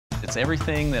It's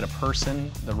everything that a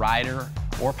person, the rider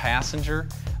or passenger,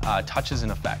 touches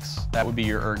and affects. That would be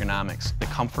your ergonomics. The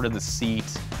comfort of the seat,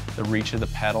 the reach of the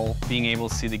pedal, being able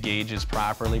to see the gauges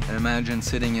properly. And imagine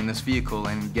sitting in this vehicle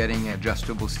and getting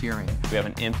adjustable steering. We have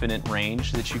an infinite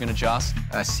range that you can adjust.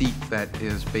 A seat that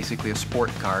is basically a sport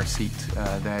car seat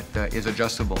that is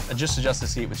adjustable. Just adjust the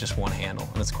seat with just one handle,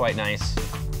 and it's quite nice.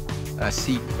 A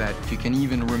seat that you can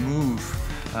even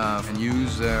remove and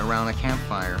use around a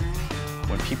campfire.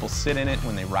 When people sit in it,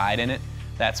 when they ride in it,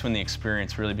 that's when the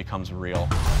experience really becomes real.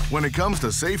 When it comes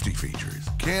to safety features,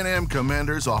 Can-Am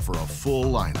Commanders offer a full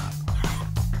lineup.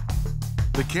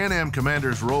 The Can-Am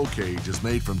Commander's roll cage is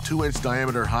made from 2-inch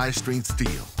diameter high-strength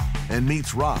steel and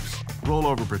meets ROPS,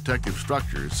 Rollover Protective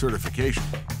Structures, certification.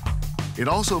 It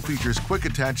also features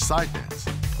quick-attach side bends,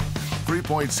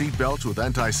 3-point seat belts with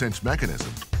anti-cinch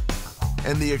mechanism,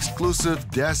 and the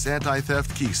exclusive DES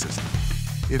anti-theft key system.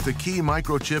 If the key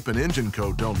microchip and engine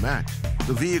code don't match,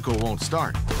 the vehicle won't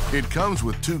start. It comes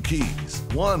with 2 keys,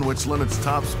 one which limits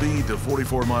top speed to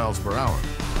 44 miles per hour,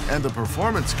 and the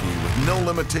performance key with no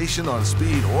limitation on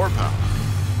speed or power.